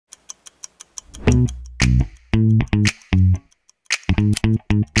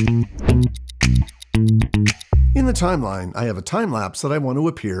timeline, I have a time-lapse that I want to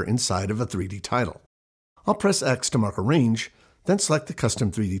appear inside of a 3D title. I'll press X to mark a range, then select the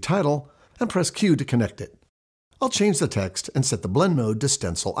custom 3D title, and press Q to connect it. I'll change the text and set the blend mode to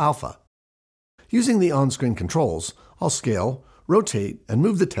Stencil Alpha. Using the on-screen controls, I'll scale, rotate, and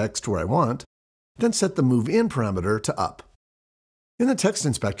move the text where I want, then set the Move In parameter to Up. In the text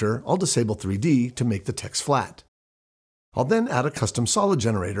inspector, I'll disable 3D to make the text flat. I'll then add a custom solid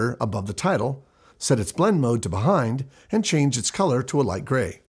generator above the title, set its blend mode to Behind, and change its color to a light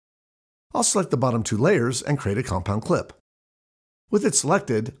gray. I'll select the bottom two layers and create a compound clip. With it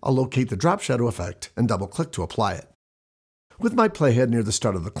selected, I'll locate the drop shadow effect and double-click to apply it. With my playhead near the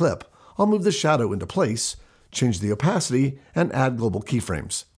start of the clip, I'll move the shadow into place, change the opacity, and add global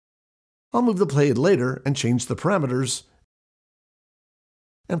keyframes. I'll move the playhead later and change the parameters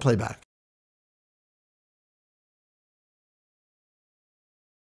and play back.